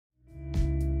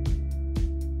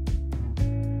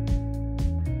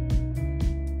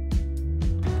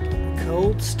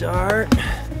Cold start.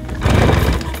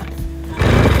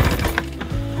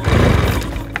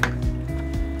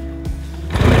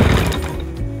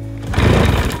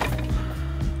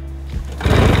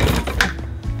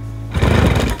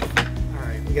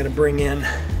 Alright, we gotta bring in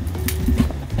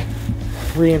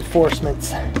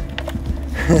reinforcements.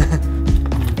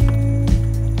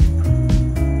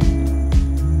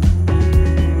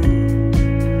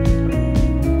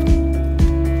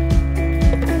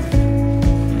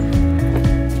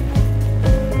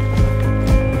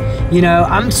 You know,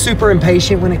 I'm super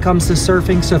impatient when it comes to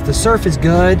surfing, so if the surf is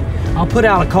good, I'll put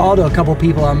out a call to a couple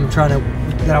people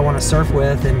that I want to surf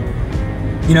with,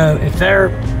 and you know, if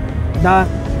they're not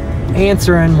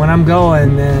answering when I'm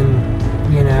going,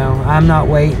 then you know, I'm not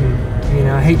waiting. You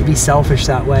know, I hate to be selfish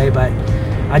that way, but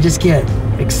I just get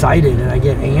excited and I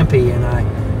get ampy and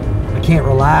I can't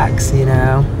relax, you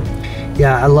know.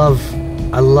 Yeah, I love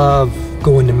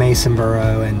going to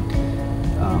Masonboro and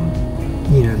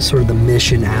you know, sort of the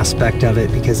mission aspect of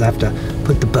it, because I have to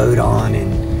put the boat on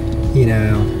and, you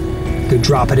know, go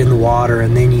drop it in the water,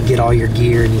 and then you get all your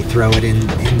gear and you throw it in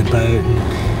the boat,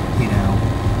 and, you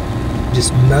know,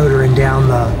 just motoring down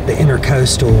the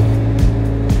intercoastal.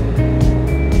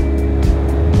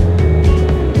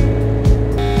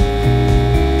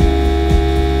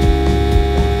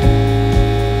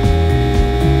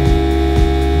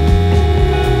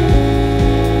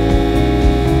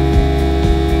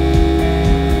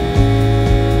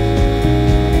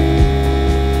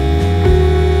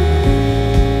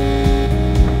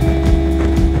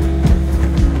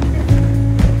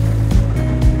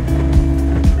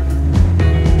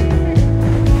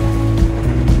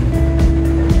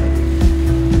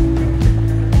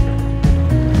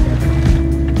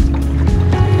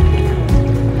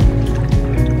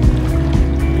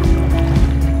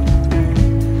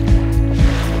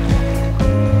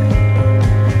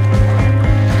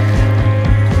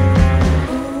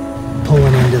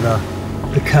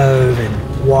 The cove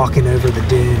and walking over the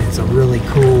dune is a really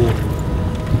cool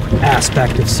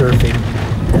aspect of surfing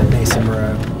at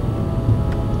Masonboro.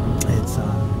 It's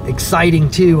exciting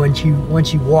too once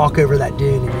you walk over that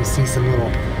dune and you see some little,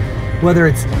 whether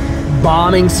it's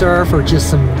bombing surf or just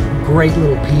some great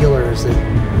little peelers that,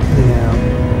 you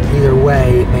know, either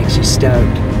way it makes you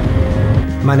stoked.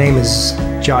 My name is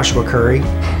Joshua Curry.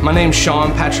 My name's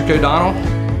Sean Patrick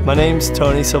O'Donnell. My name's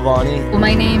Tony Silvani. Well,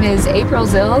 my name is April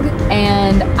Zilg,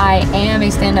 and I am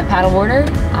a stand-up paddleboarder.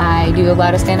 I do a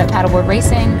lot of stand-up paddleboard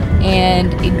racing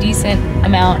and a decent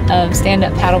amount of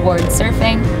stand-up paddleboard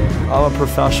surfing. I'm a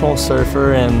professional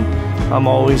surfer, and I'm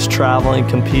always traveling,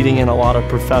 competing in a lot of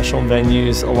professional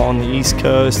venues along the East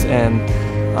Coast and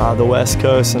the West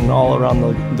Coast and all around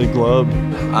the globe.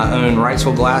 I own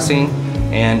Wrightsville Glassing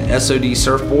and SOD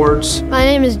surfboards. My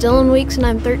name is Dylan Weeks and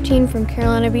I'm 13 from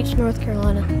Carolina Beach, North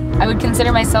Carolina. I would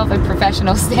consider myself a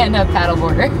professional stand-up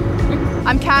paddleboarder.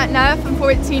 I'm Kat Neff, I'm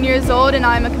 14 years old and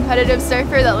I'm a competitive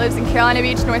surfer that lives in Carolina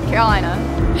Beach, North Carolina.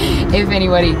 If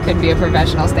anybody could be a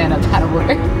professional stand-up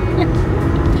paddleboarder.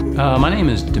 My name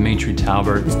is Dimitri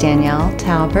Talbert. It's Danielle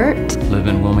Talbert. Live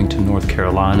in Wilmington, North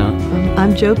Carolina.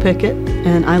 I'm Joe Pickett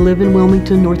and I live in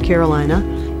Wilmington, North Carolina.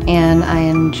 And I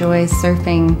enjoy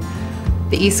surfing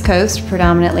the East Coast,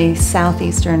 predominantly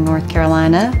Southeastern North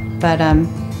Carolina, but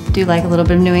do like a little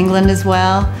bit of New England as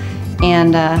well,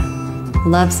 and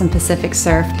love some Pacific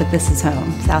surf, but this is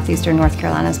home. Southeastern North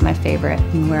Carolina is my favorite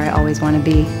and where I always want to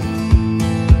be.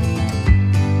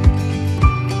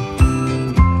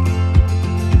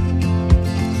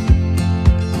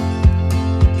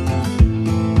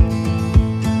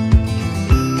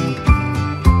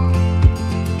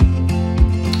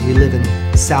 We live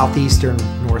in Southeastern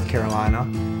North Carolina.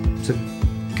 It's a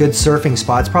good surfing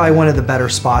spot. It's probably one of the better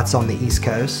spots on the East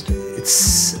Coast.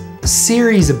 It's a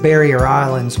series of barrier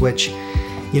islands which,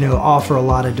 you know, offer a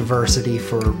lot of diversity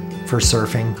for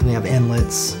surfing. We have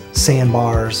inlets,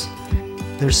 sandbars.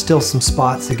 There's still some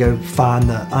spots to go find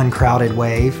the uncrowded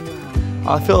wave.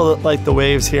 I feel like the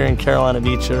waves here in Carolina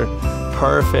Beach are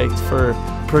perfect for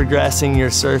progressing your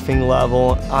surfing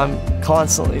level. I'm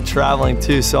constantly traveling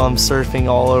too, so I'm surfing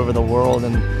all over the world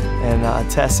and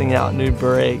testing out new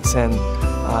breaks and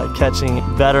catching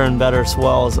better and better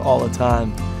swells all the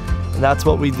time. And that's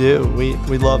what we do.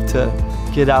 We love to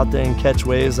get out there and catch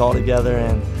waves all together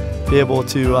and be able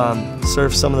to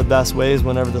surf some of the best waves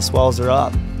whenever the swells are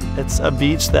up. It's a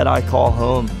beach that I call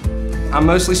home. I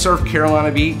mostly surf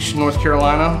Carolina Beach, North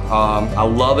Carolina. I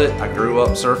love it. I grew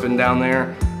up surfing down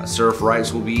there. I surf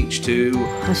Wrightsville Beach too.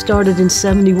 I started in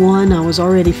 '71. I was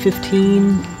already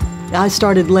 15. I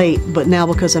started late, but now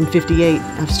because I'm 58,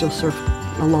 I've still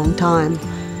surfed a long time.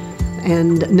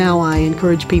 And now I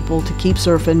encourage people to keep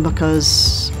surfing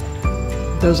because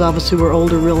those of us who are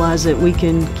older realize that we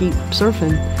can keep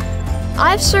surfing.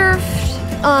 I've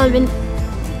surfed in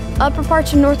upper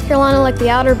parts of North Carolina, like the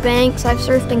Outer Banks. I've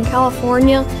surfed in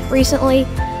California recently.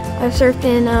 I've surfed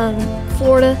in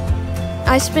Florida.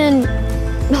 I spend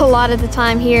a lot of the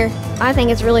time here. I think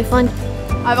it's really fun.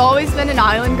 I've always been an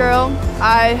island girl.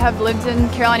 I have lived in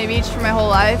Carolina Beach for my whole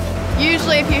life.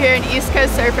 Usually if you hear an East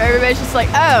Coast surfer, everybody's just like,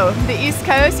 oh, the East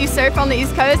Coast, you surf on the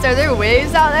East Coast? Are there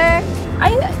waves out there?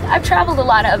 I've traveled a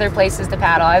lot of other places to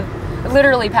paddle. I've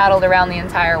literally paddled around the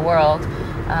entire world.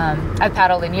 I've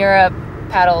paddled in Europe,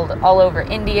 paddled all over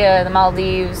India, the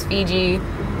Maldives, Fiji,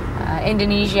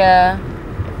 Indonesia,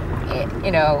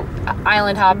 you know,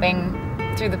 island hopping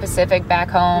through the Pacific back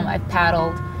home. I've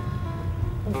paddled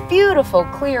beautiful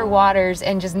clear waters,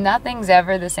 and just nothing's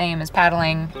ever the same as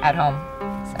paddling at home.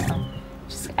 So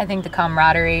just, I think the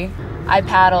camaraderie. I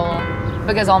paddle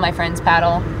because all my friends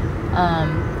paddle,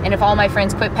 and if all my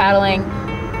friends quit paddling,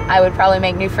 I would probably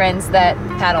make new friends that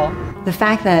paddle. The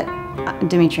fact that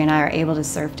Dimitri and I are able to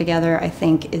surf together, I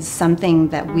think, is something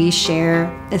that we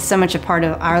share. It's so much a part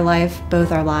of our life,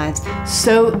 both our lives.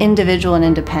 So individual and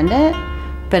independent,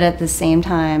 but at the same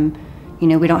time, you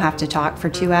know, we don't have to talk for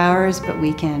 2 hours, but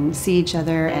we can see each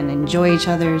other and enjoy each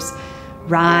other's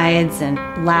rides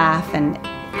and laugh, and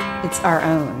it's our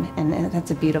own, and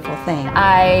that's a beautiful thing.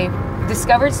 I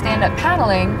discovered stand-up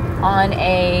paddling on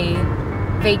a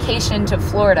vacation to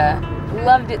Florida.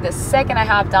 Loved it the second I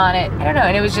hopped on it. I don't know,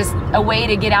 and it was just a way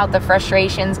to get out the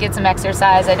frustrations, get some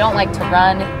exercise. I don't like to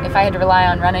run. If I had to rely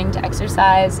on running to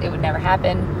exercise, it would never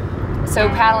happen. So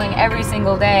paddling every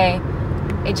single day,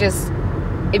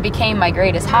 it became my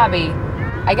greatest hobby.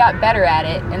 I got better at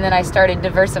it, and then I started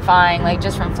diversifying, like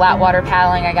just from flat water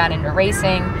paddling, I got into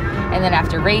racing, and then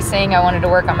after racing, I wanted to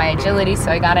work on my agility,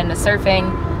 so I got into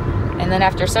surfing. And then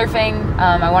after surfing,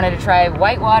 I wanted to try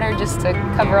whitewater just to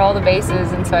cover all the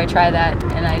bases, and so I tried that,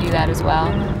 and I do that as well.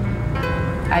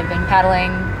 I've been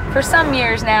paddling for some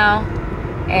years now,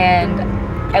 and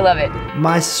I love it.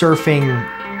 My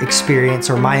surfing experience,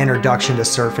 or my introduction to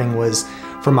surfing, was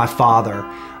from my father,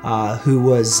 who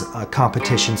was a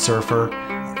competition surfer.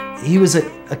 He was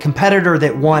a competitor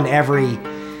that won every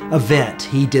event.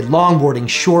 He did longboarding,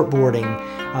 shortboarding,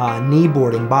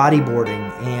 kneeboarding,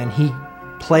 bodyboarding, and he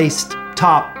placed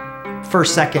top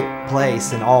first, second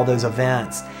place in all those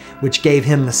events, which gave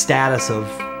him the status of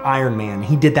Ironman.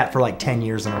 He did that for like 10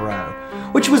 years in a row,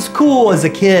 which was cool as a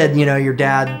kid. You know, your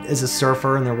dad is a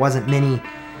surfer, and there wasn't many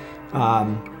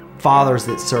fathers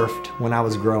that surfed when I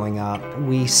was growing up.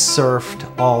 We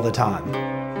surfed all the time.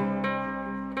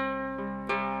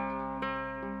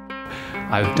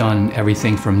 I've done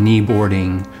everything from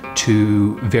kneeboarding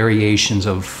to variations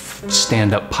of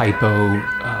stand-up pipo,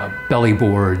 belly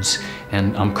boards,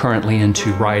 and I'm currently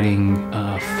into riding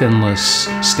finless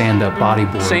stand-up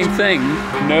bodyboards. Same thing,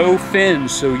 no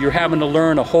fins, so you're having to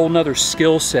learn a whole nother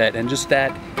skill set, and just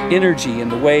that energy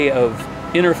and the way of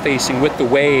interfacing with the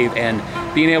wave and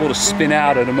being able to spin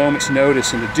out at a moment's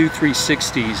notice and to do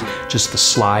 360s. Just the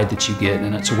slide that you get,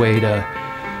 and it's a way to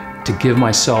give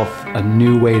myself a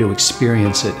new way to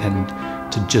experience it and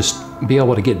to just be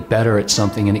able to get better at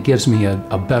something, and it gives me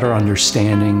a better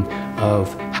understanding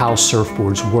of how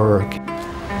surfboards work.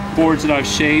 Boards that I've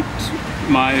shaped,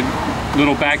 my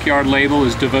little backyard label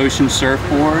is Devotion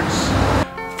Surfboards.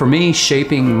 For me,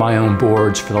 shaping my own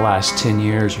boards for the last 10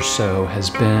 years or so has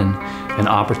been an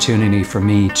opportunity for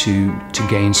me to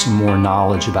gain some more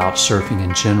knowledge about surfing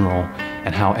in general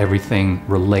and how everything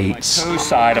relates. My toe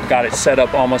side, I've got it set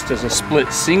up almost as a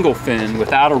split single fin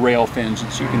without a rail fin,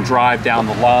 so you can drive down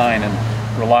the line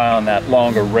and rely on that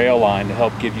longer rail line to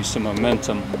help give you some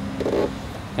momentum.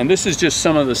 And this is just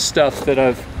some of the stuff that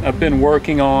I've been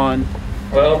working on.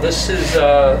 Well, this is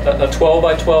a 12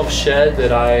 by 12 shed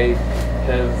that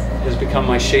has become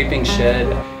my shaping shed.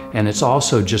 And it's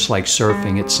also just like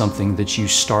surfing, it's something that you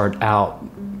start out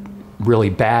really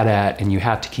bad at, and you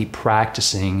have to keep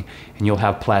practicing, and you'll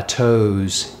have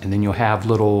plateaus, and then you'll have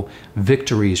little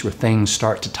victories where things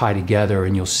start to tie together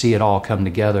and you'll see it all come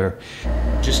together.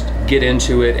 Just get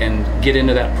into it and get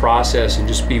into that process and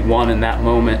just be one in that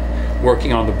moment,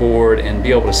 working on the board, and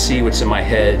be able to see what's in my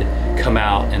head come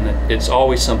out. And it's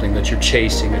always something that you're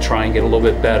chasing to try and get a little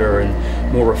bit better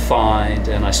and more refined.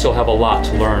 And I still have a lot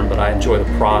to learn, but I enjoy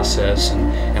the process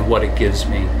and what it gives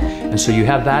me. And so you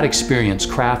have that experience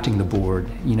crafting the board,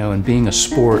 you know, and being a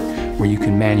sport where you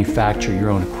can manufacture your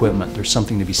own equipment. There's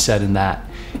something to be said in that.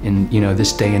 in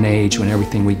this day and age when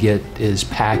everything we get is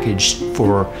packaged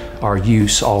for our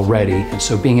use already. And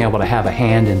so being able to have a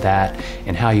hand in that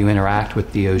and how you interact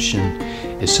with the ocean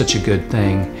is such a good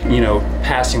thing.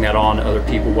 Passing that on to other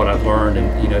people, what I've learned,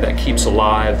 and that keeps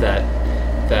alive that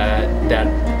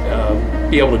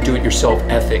be able to do it yourself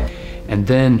ethic. And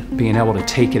then being able to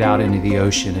take it out into the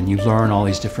ocean, and you learn all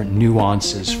these different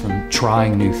nuances from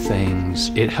trying new things.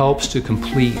 It helps to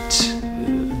complete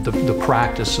the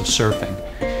practice of surfing.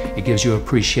 It gives you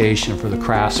appreciation for the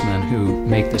craftsmen who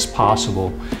make this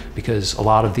possible, because a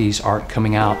lot of these aren't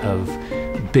coming out of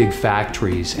big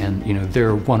factories, and there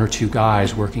are one or two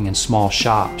guys working in small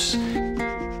shops.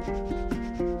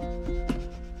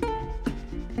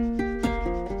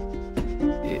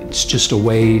 It's just a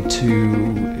way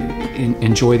to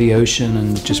enjoy the ocean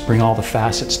and just bring all the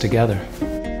facets together.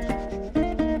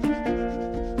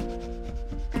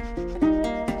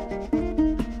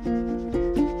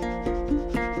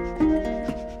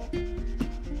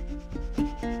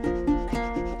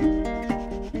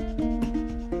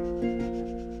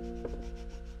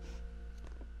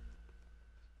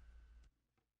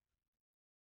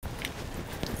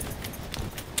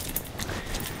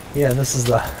 Yeah, this is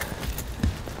the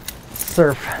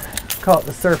surf, call it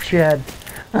the surf shed.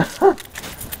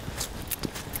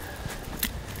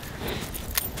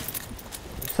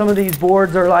 Some of these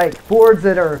boards are like boards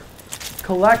that are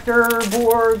collector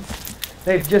boards.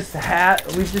 We've just had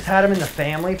them in the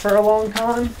family for a long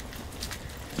time.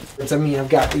 I mean, I've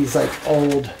got these like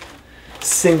old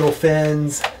single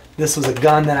fins. This was a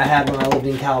gun that I had when I lived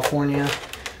in California.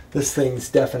 This thing's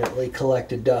definitely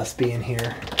collected dust being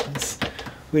here.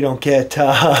 We don't get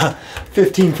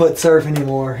 15-foot surf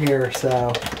anymore here,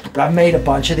 so I've made a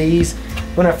bunch of these.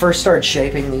 When I first started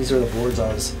shaping, these are the boards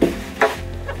I was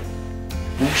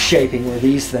shaping, were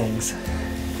these things,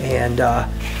 and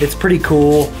it's pretty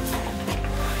cool.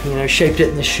 Shaped it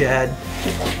in the shed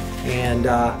and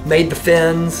made the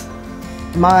fins.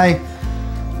 My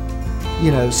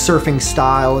surfing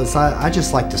style is I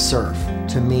just like to surf.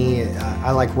 To me,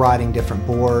 I like riding different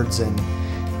boards, and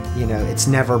it's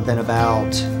never been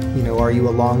about, are you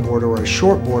a longboarder or a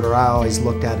shortboarder? I always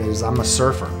looked at it as I'm a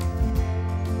surfer.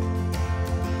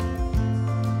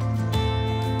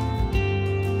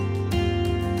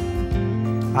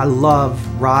 I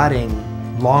love riding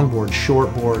longboards,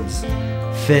 shortboards,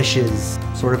 fishes,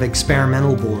 sort of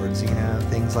experimental boards,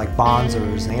 things like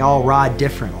bonzers. They all ride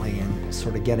differently, and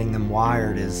sort of getting them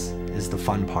wired is the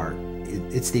fun part.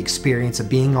 It's the experience of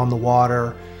being on the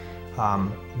water,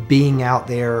 being out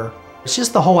there. It's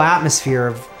just the whole atmosphere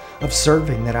of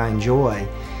surfing that I enjoy.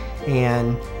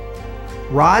 And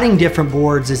riding different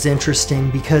boards is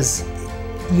interesting because,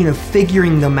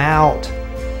 figuring them out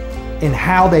and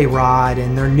how they ride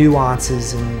and their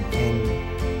nuances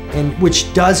and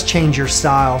which does change your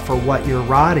style for what you're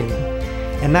riding.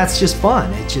 And that's just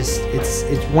fun. It's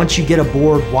once you get a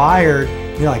board wired,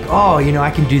 you're like, oh,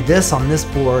 I can do this on this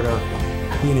board, or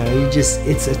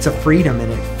it's a freedom,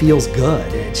 and it feels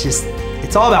good.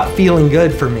 It's all about feeling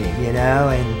good for me,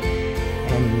 and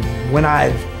when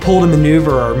I've pulled a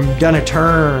maneuver or done a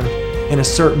turn in a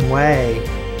certain way,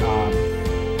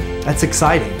 that's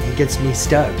exciting. It gets me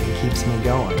stoked. It keeps me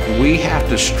going. We have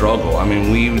to struggle. I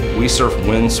mean, we surf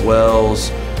wind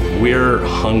swells. We're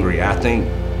hungry. I think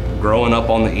growing up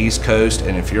on the East Coast,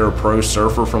 and if you're a pro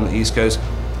surfer from the East Coast,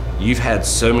 you've had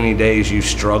so many days you've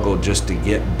struggled just to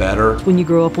get better. When you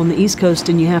grow up on the East Coast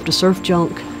and you have to surf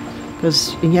junk,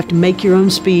 and you have to make your own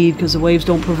speed because the waves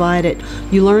don't provide it,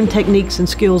 you learn techniques and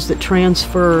skills that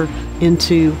transfer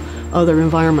into other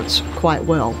environments quite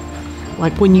well.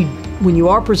 Like when you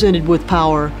are presented with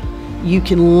power, you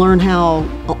can learn how,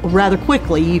 rather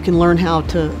quickly, you can learn how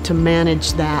to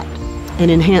manage that and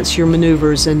enhance your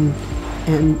maneuvers and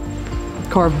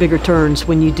carve bigger turns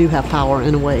when you do have power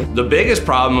in a wave. The biggest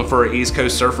problem for an East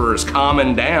Coast surfer is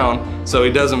calming down so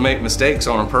he doesn't make mistakes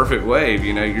on a perfect wave.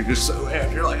 You're just so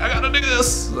amped, you're like, I gotta do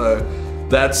this. So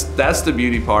that's the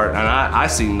beauty part, and I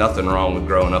see nothing wrong with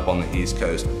growing up on the East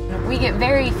Coast. We get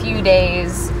very few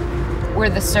days where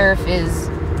the surf is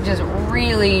just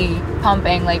really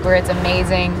pumping, like where it's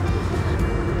amazing.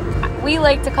 We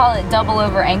like to call it double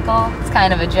over ankle. It's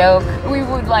kind of a joke. We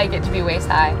would like it to be waist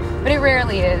high, but it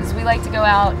rarely is. We like to go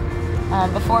out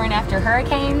before and after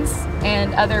hurricanes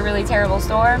and other really terrible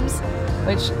storms,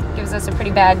 which gives us a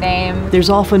pretty bad name. There's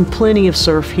often plenty of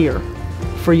surf here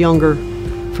for younger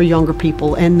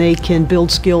people, and they can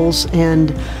build skills and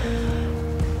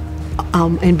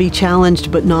be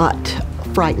challenged but not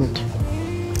frightened.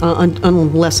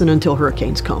 Unless and until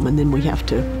hurricanes come, and then we have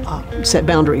to set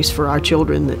boundaries for our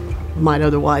children that might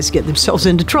otherwise get themselves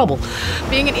into trouble.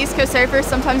 Being an East Coast surfer,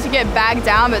 sometimes you get bagged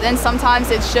down, but then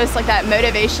sometimes it's just like that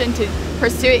motivation to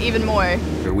pursue it even more.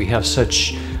 We have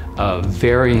such a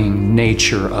varying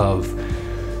nature of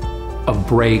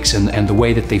breaks and the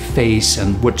way that they face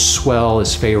and which swell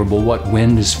is favorable, what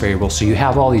wind is favorable. So you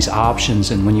have all these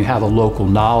options, and when you have a local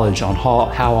knowledge on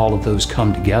how all of those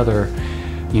come together,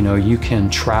 you know, you can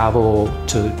travel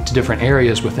to different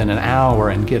areas within an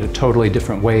hour and get a totally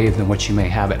different wave than what you may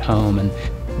have at home. And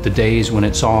the days when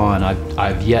it's on,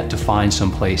 I've yet to find some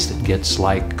place that gets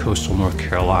like coastal North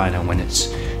Carolina, when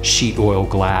it's sheet oil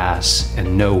glass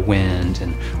and no wind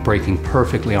and breaking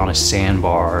perfectly on a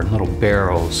sandbar and little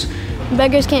barrels.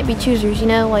 Beggars can't be choosers, you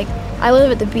know, like I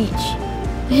live at the beach.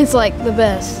 It's like the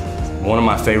best. One of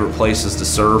my favorite places to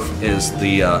surf is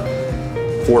the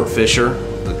Fort Fisher,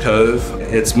 the Cove.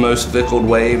 It's most fickled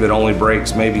wave. It only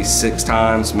breaks maybe 6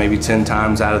 times, maybe 10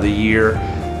 times out of the year.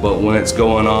 But when it's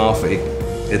going off,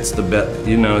 it's the best.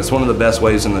 You know, it's one of the best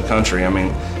waves in the country. I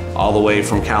mean, all the way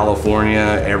from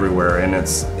California, everywhere, and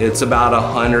it's about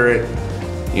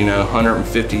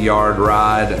 150-yard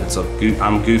ride.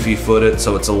 I'm goofy-footed,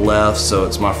 so it's a left, so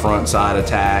it's my front side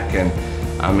attack, and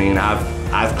I mean,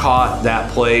 I've caught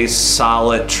that place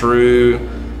solid, true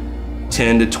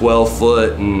 10 to 12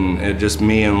 foot, and it just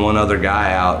me and one other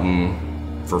guy out and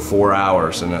for 4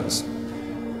 hours, and it's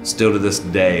still to this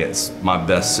day, it's my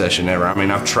best session ever. I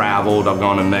mean, I've traveled, I've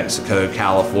gone to Mexico,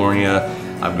 California,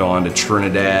 I've gone to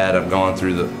Trinidad, I've gone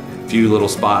through the few little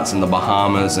spots in the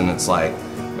Bahamas, and it's like,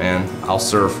 man, I'll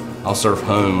surf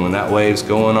home. When that wave's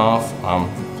going off, I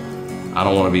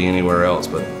don't want to be anywhere else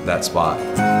but that spot.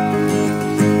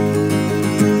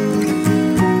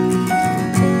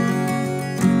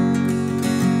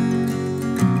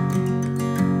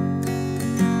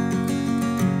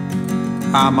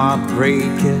 I'm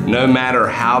heartbreaking. No matter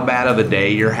how bad of a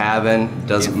day you're having,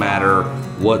 doesn't matter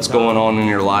what's going on in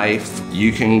your life,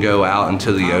 you can go out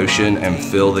into the ocean and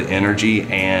feel the energy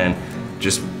and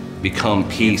just become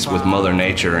peace with Mother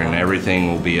Nature, and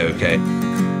everything will be okay.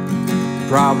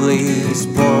 Probably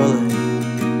spoil it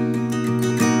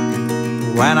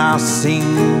when I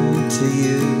sing to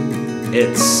you.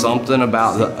 It's something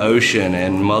about the ocean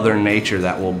and Mother Nature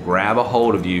that will grab a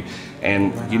hold of you.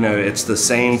 And you know, it's the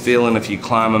same feeling if you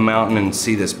climb a mountain and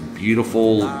see this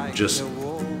beautiful, just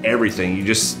everything.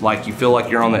 You feel like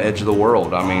you're on the edge of the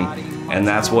world. I mean, and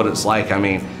that's what it's like. I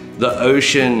mean, the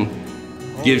ocean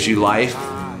gives you life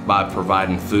by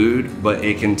providing food, but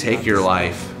it can take your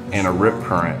life in a rip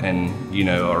current and, you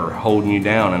know, or holding you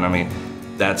down. And I mean,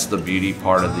 that's the beauty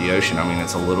part of the ocean. I mean,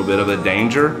 it's a little bit of a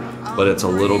danger, but it's a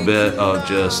little bit of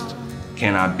just,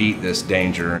 can I beat this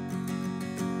danger?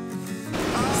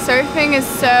 Surfing is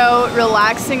so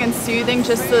relaxing and soothing,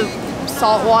 just the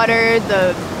salt water,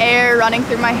 the air running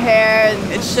through my hair,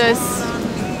 and it's just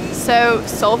so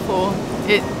soulful.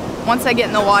 Once I get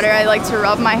in the water, I like to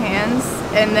rub my hands,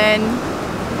 and then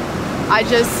I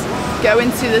just go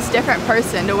into this different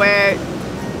person to where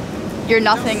you're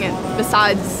nothing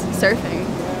besides surfing.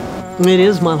 It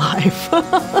is my life.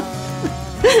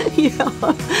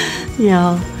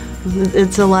 Yeah.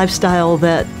 It's a lifestyle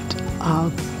that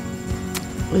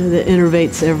that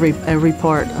innervates every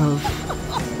part of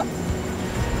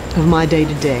my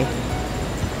day-to-day.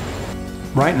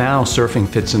 Right now, surfing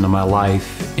fits into my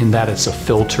life in that it's a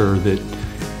filter that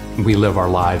we live our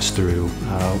lives through.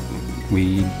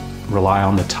 We rely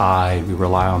on the tide, we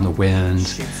rely on the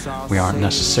wind. We aren't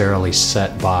necessarily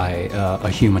set by a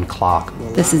human clock.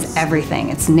 This is everything.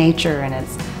 It's nature, and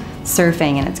it's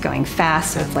surfing, and it's going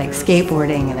fast, so it's like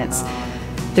skateboarding, and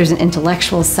there's an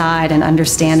intellectual side and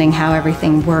understanding how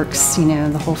everything works, you know,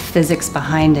 the whole physics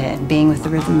behind it, and being with the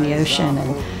rhythm of the ocean,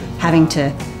 and having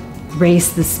to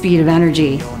race the speed of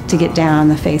energy to get down on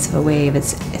the face of a wave.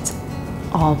 It's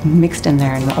all mixed in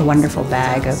there in a wonderful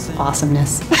bag of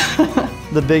awesomeness.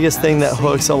 The biggest thing that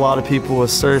hooks a lot of people with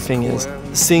surfing is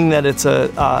seeing that it's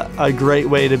a great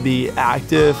way to be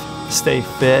active, stay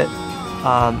fit,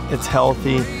 it's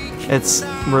healthy, it's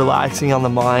relaxing on the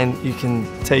mind. You can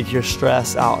take your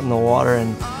stress out in the water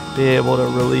and be able to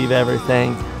relieve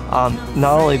everything.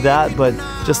 Not only that, but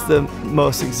just the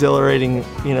most exhilarating,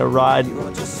 you know, ride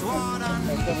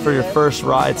for your first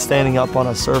ride, standing up on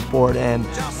a surfboard and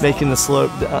making the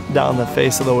slope down the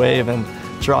face of the wave and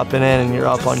dropping in, and you're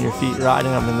up on your feet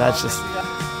riding. I mean, that's just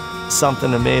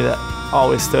something to me that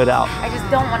always stood out. I just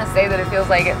don't want to say that it feels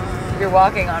like you're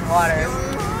walking on water.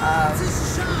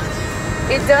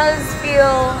 It does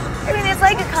feel, I mean, it's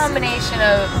like a combination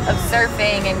of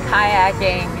surfing and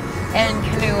kayaking and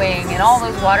canoeing and all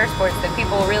those water sports that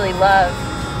people really love,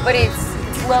 but it's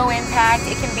low impact.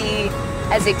 It can be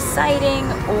as exciting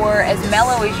or as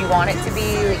mellow as you want it to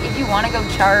be. Like if you want to go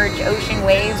charge ocean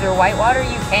waves or whitewater,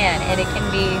 you can, and it can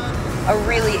be a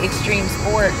really extreme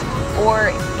sport.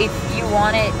 Or if you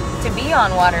want it to be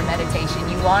on water meditation,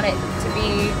 you want it to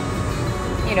be,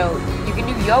 you know, you can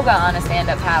do yoga on a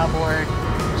stand-up paddleboard.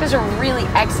 It's just a really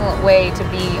excellent way to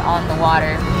be on the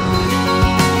water.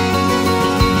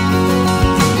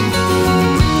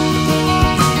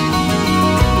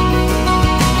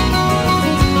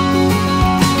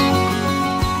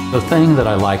 The thing that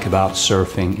I like about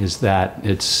surfing is that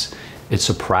it's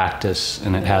a practice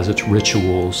and it has its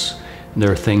rituals. There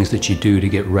are things that you do to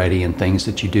get ready and things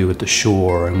that you do at the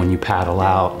shore and when you paddle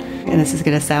out. And this is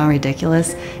gonna sound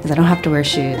ridiculous, is I don't have to wear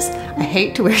shoes. I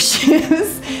hate to wear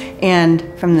shoes. And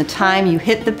from the time you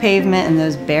hit the pavement and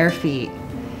those bare feet,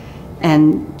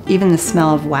 and even the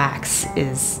smell of wax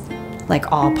is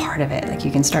like all part of it. Like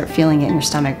you can start feeling it in your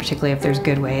stomach, particularly if there's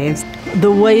good waves.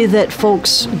 The way that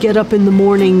folks get up in the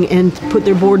morning and put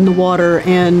their board in the water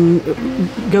and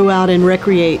go out and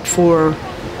recreate for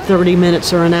 30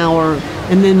 minutes or an hour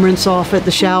and then rinse off at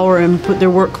the shower and put their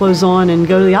work clothes on and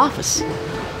go to the office.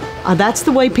 That's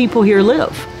the way people here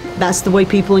live. That's the way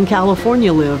people in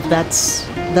California live. That's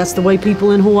the way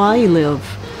people in Hawaii live.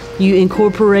 You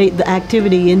incorporate the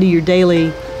activity into your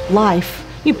daily life.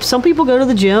 Some people go to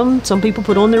the gym, some people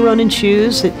put on their running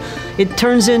shoes. It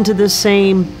turns into this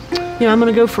same, you know, I'm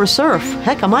gonna go for a surf.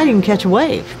 Heck, I might even catch a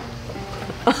wave.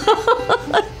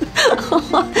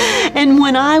 And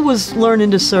when I was learning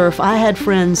to surf, I had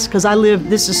friends, because I lived,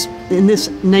 in this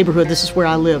neighborhood, this is where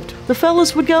I lived. The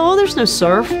fellas would go, oh, there's no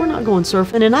surf, we're not going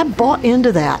surfing. And I bought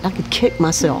into that. I could kick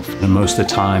myself. And most of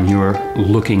the time you're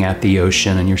looking at the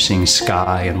ocean and you're seeing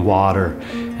sky and water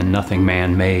and nothing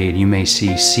man-made. You may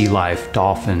see sea life,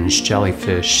 dolphins,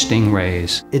 jellyfish,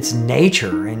 stingrays. It's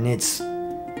nature, and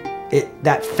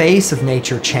that face of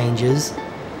nature changes,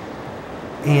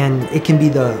 and it can be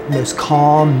the most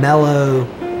calm, mellow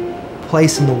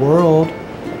place in the world,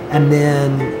 and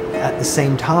then at the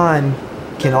same time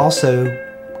can also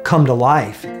come to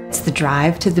life. It's the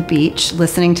drive to the beach,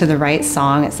 listening to the right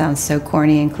song. It sounds so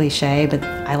corny and cliche, but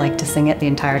I like to sing it the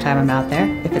entire time I'm out there,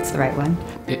 if it's the right one.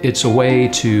 It's a way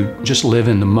to just live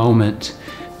in the moment,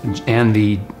 and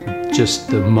just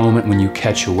the moment when you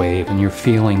catch a wave and you're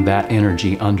feeling that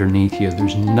energy underneath you.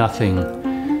 There's nothing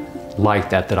like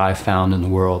that I found in the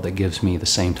world that gives me the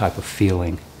same type of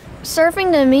feeling.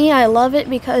 Surfing, to me, I love it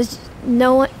because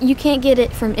you can't get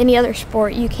it from any other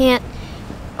sport. You can't,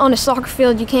 on a soccer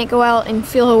field, you can't go out and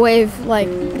feel a wave like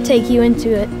take you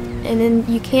into it, and then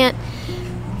you can't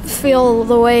feel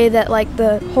the way that like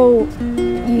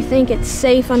you think it's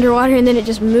safe underwater and then it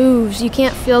just moves. You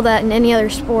can't feel that in any other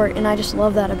sport, and I just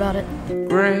love that about it.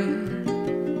 Great.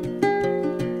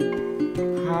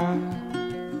 High.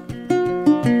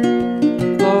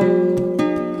 Low.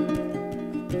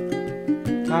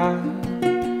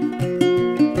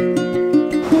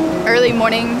 Early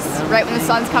mornings, right when the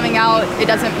sun's coming out, it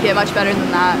doesn't get much better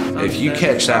than that. If you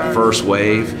catch that first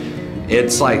wave,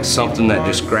 it's like something that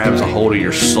just grabs a hold of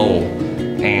your soul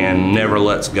and never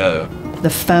lets go. The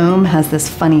foam has this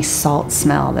funny salt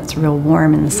smell that's real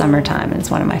warm in the summertime, and it's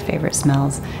one of my favorite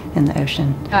smells in the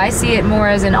ocean. I see it more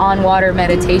as an on-water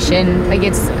meditation. Like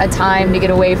it's a time to get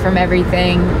away from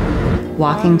everything.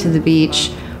 Walking to the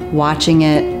beach, watching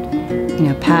it, you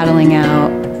know, paddling out,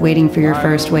 waiting for your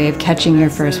first wave, catching your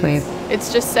first wave.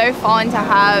 It's just so fun to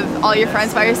have all your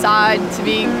friends by your side, to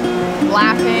be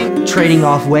laughing. Trading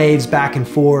off waves back and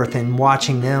forth and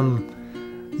watching them,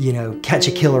 you know, catch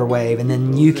a killer wave and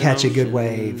then you catch a good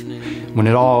wave. When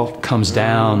it all comes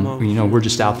down, you know, we're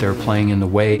just out there playing in the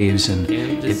waves, and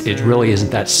it really isn't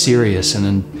that serious. And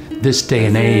in this day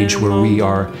and age where we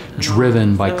are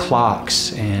driven by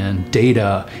clocks and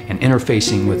data and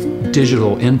interfacing with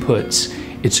digital inputs,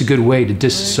 it's a good way to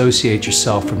disassociate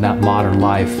yourself from that modern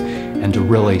life and to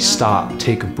really stop,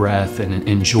 take a breath, and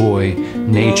enjoy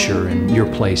nature and your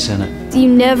place in it. You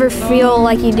never feel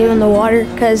like you do in the water,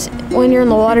 because when you're in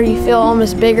the water you feel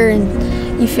almost bigger and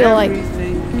you feel like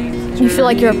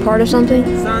you're a part of something,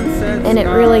 and it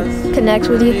really connects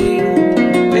with you.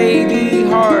 Baby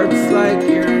hearts like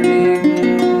your eyes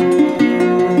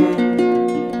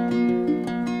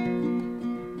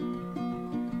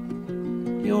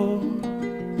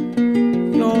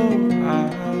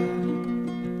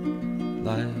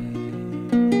like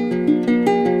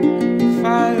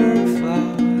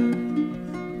fireflies,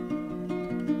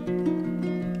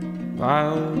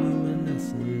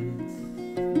 bioluminescence,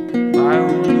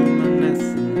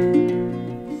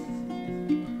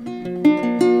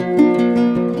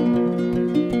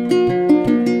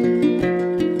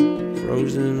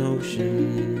 frozen ocean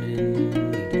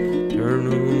in eternal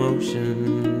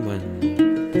ocean when we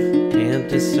can't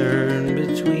discern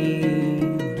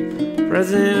between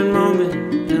present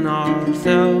moment and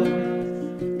ourselves.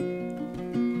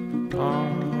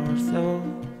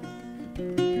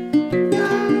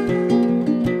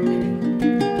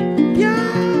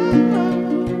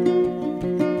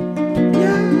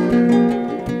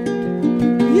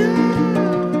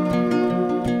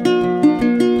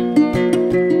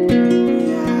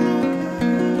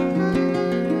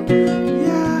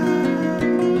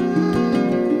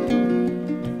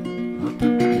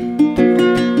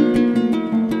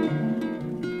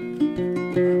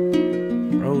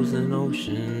 Frozen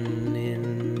ocean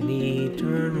in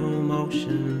eternal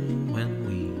motion when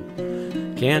we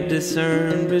can't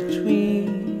discern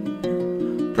between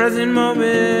present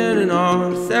moment and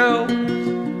ourselves.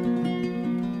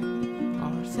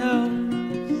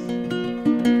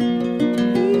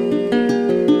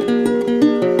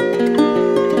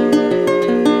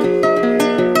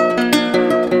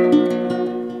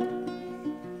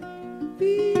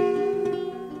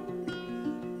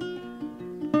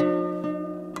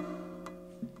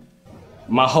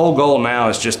 My whole goal now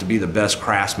is just to be the best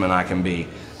craftsman I can be.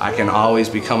 I can always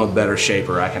become a better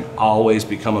shaper. I can always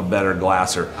become a better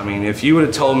glasser. I mean, if you would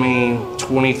have told me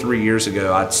 23 years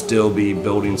ago I'd still be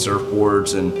building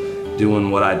surfboards and doing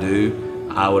what I do,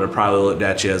 I would have probably looked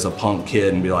at you as a punk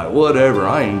kid and be like, whatever,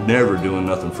 I ain't never doing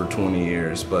nothing for 20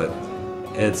 years. But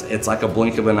it's like a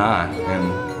blink of an eye.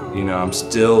 And you know, I'm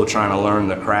still trying to learn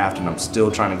the craft and I'm still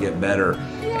trying to get better.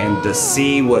 And to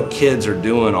see what kids are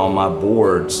doing on my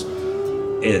boards,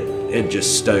 it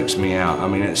just stokes me out. I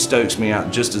mean, it stokes me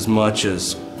out just as much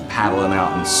as paddling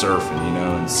out and surfing, you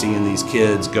know, and seeing these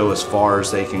kids go as far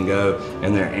as they can go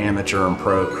in their amateur and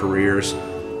pro careers.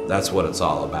 That's what it's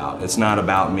all about. It's not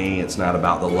about me, it's not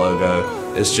about the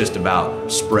logo, it's just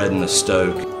about spreading the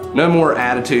stoke. No more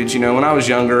attitudes, you know, when I was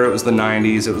younger, it was the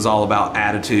 90s, it was all about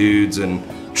attitudes and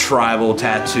tribal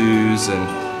tattoos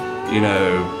and, you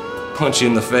know, punch you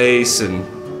in the face and,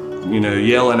 you know,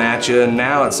 yelling at you. And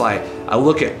now it's like, I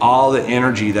look at all the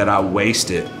energy that I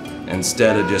wasted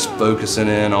instead of just focusing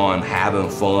in on having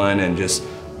fun and just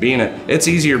being it's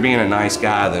easier being a nice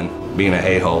guy than being an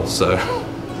a-hole. So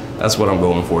that's what I'm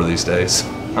going for these days.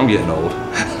 I'm getting old.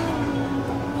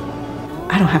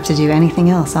 I don't have to do anything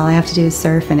else. All I have to do is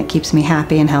surf and it keeps me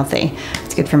happy and healthy.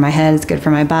 It's good for my head, it's good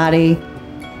for my body.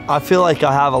 I feel like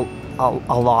I have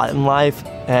a lot in life,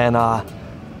 and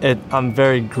I'm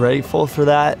very grateful for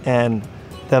that, and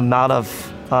the amount of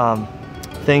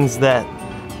things that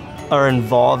are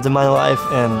involved in my life,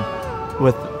 and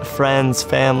with friends,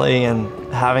 family, and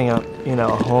having a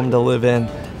home to live in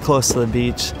close to the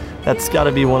beach. That's got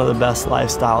to be one of the best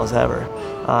lifestyles ever.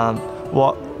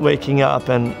 Waking up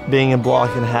and being a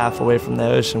block and a half away from the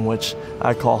ocean, which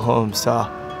I call home. So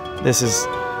this is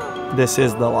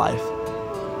the life.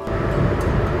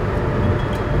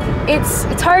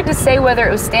 It's hard to say whether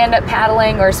it was stand-up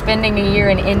paddling or spending a year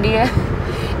in India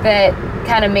that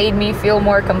kind of made me feel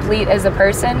more complete as a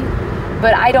person,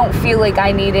 but I don't feel like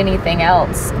I need anything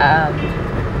else.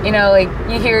 You know, like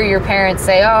you hear your parents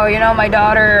say, oh, you know, my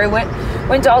daughter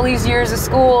went to all these years of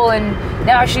school and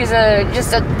now she's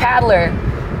just a paddler.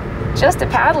 Just a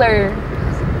paddler,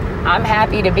 I'm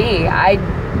happy to be. I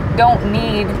don't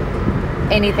need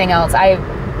anything else.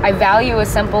 I value a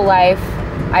simple life.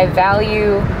 I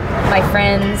value my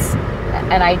friends,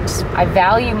 and I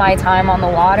value my time on the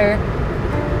water.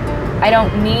 I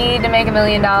don't need to make $1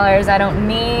 million. I don't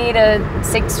need a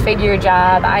 6-figure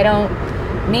job. I don't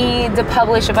need to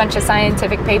publish a bunch of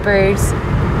scientific papers.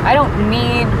 I don't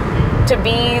need to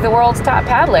be the world's top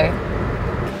paddler.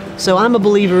 So I'm a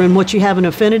believer in what you have an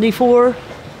affinity for.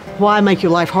 Why make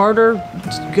your life harder?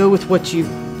 Just go with what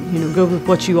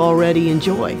you already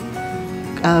enjoy.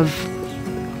 I've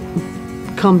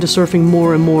come to surfing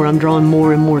more and more. I'm drawn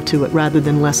more and more to it rather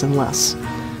than less and less.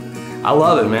 I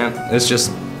love it, man. It's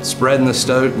just spreading the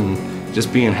stoke and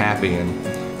just being happy, and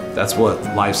that's what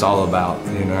life's all about,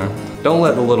 you know. Don't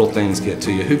let the little things get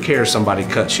to you. Who cares somebody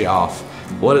cuts you off?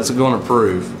 What is it going to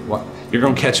prove? You're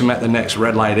going to catch them at the next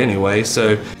red light anyway,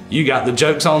 so you got the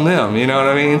joke's on them, you know what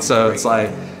I mean? So it's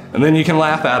like, and then you can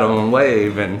laugh at them and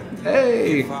wave and,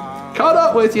 hey, caught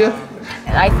up with you.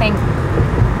 And I think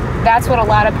that's what a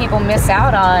lot of people miss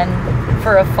out on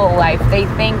for a full life. They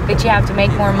think that you have to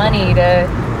make more money to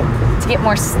get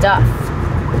more stuff,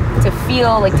 to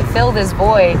fill this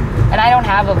void, and I don't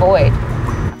have a void.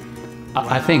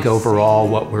 I think overall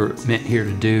what we're meant here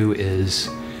to do is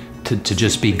to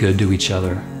just be good to each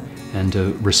other and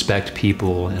to respect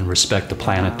people and respect the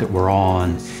planet that we're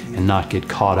on and not get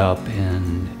caught up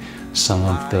in some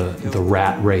of the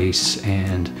rat race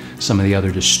and some of the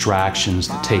other distractions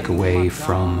that take away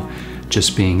from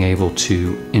just being able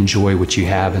to enjoy what you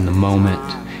have in the moment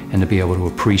and to be able to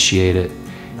appreciate it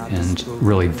and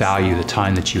really value the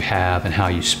time that you have and how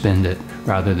you spend it,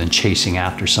 rather than chasing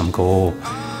after some goal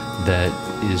that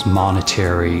is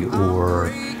monetary or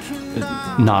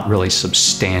not really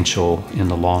substantial in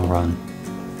the long run.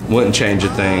 Wouldn't change a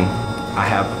thing. I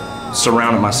have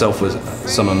surrounded myself with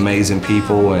some amazing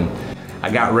people, and I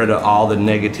got rid of all the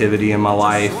negativity in my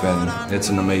life, and it's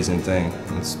an amazing thing.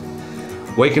 It's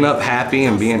waking up happy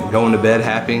and going to bed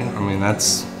happy. I mean,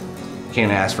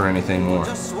 can't ask for anything more.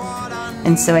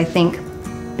 And so I think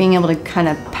being able to kind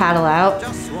of paddle out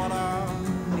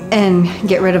and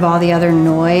get rid of all the other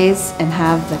noise and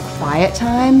have the quiet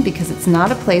time, because it's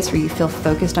not a place where you feel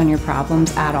focused on your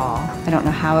problems at all. I don't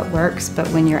know how it works, but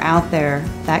when you're out there,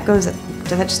 that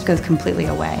just goes completely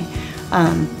away.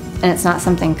 And it's not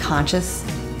something conscious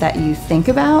that you think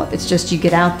about. It's just you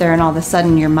get out there and all of a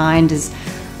sudden your mind is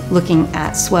looking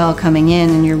at swell coming in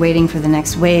and you're waiting for the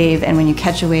next wave, and when you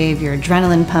catch a wave your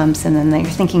adrenaline pumps, and then you're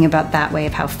thinking about that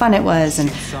wave, how fun it was, and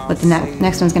what the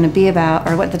next one's going to be about,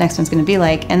 or what the next one's going to be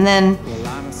like, and then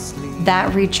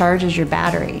that recharges your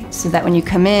battery so that when you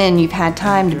come in you've had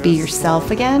time to be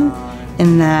yourself again,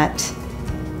 and that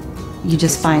you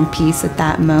just find peace at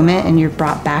that moment and you're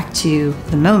brought back to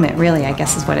the moment, really, I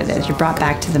guess is what it is. You're brought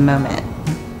back to the moment.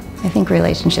 I think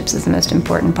relationships is the most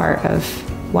important part of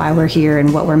why we're here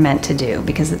and what we're meant to do,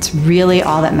 because it's really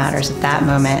all that matters at that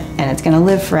moment, and it's going to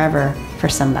live forever for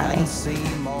somebody.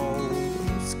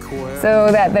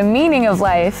 So that the meaning of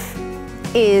life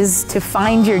is to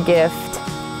find your gift,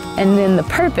 and then the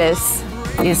purpose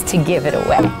is to give it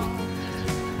away.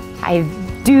 I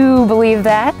do believe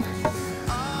that.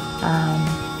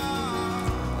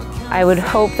 I would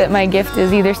hope that my gift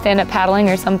is either stand-up paddling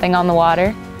or something on the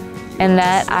water, and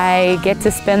that I get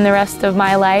to spend the rest of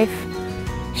my life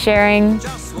sharing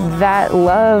that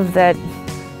love, that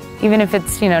even if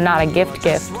it's, not a gift,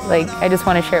 like I just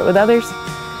want to share it with others.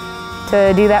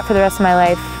 To do that for the rest of my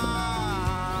life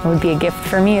would be a gift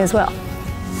for me as well.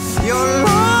 Your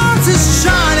light is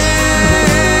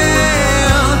shining,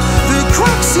 the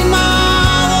cracks in my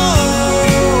wall,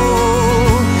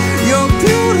 your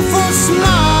beautiful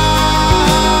smile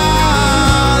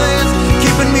is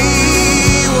keeping me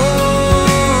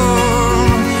warm.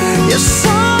 Your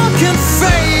sun can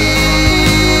fade.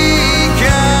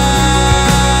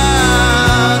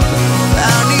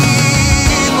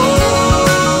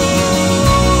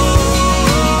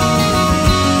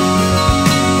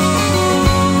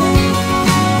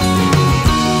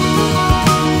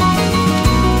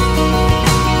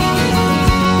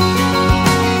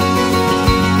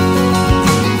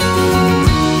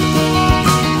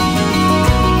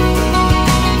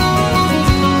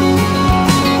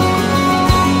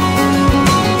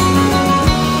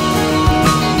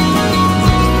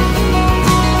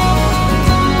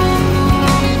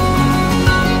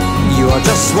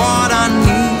 Just what I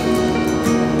need,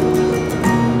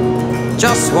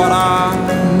 just what I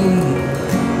need.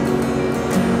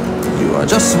 You are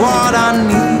just what I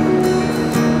need,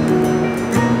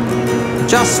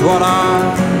 just what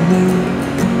I need.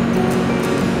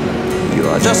 You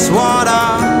are just what I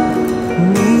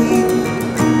need,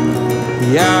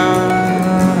 yeah,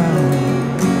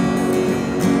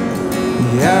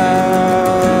 yeah.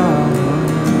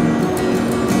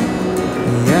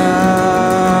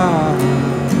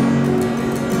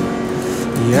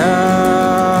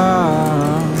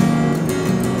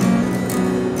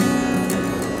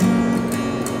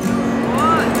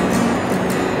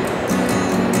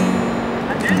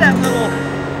 That little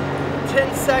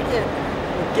 10-second,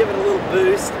 give it a little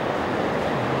boost.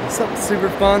 Something super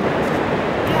fun.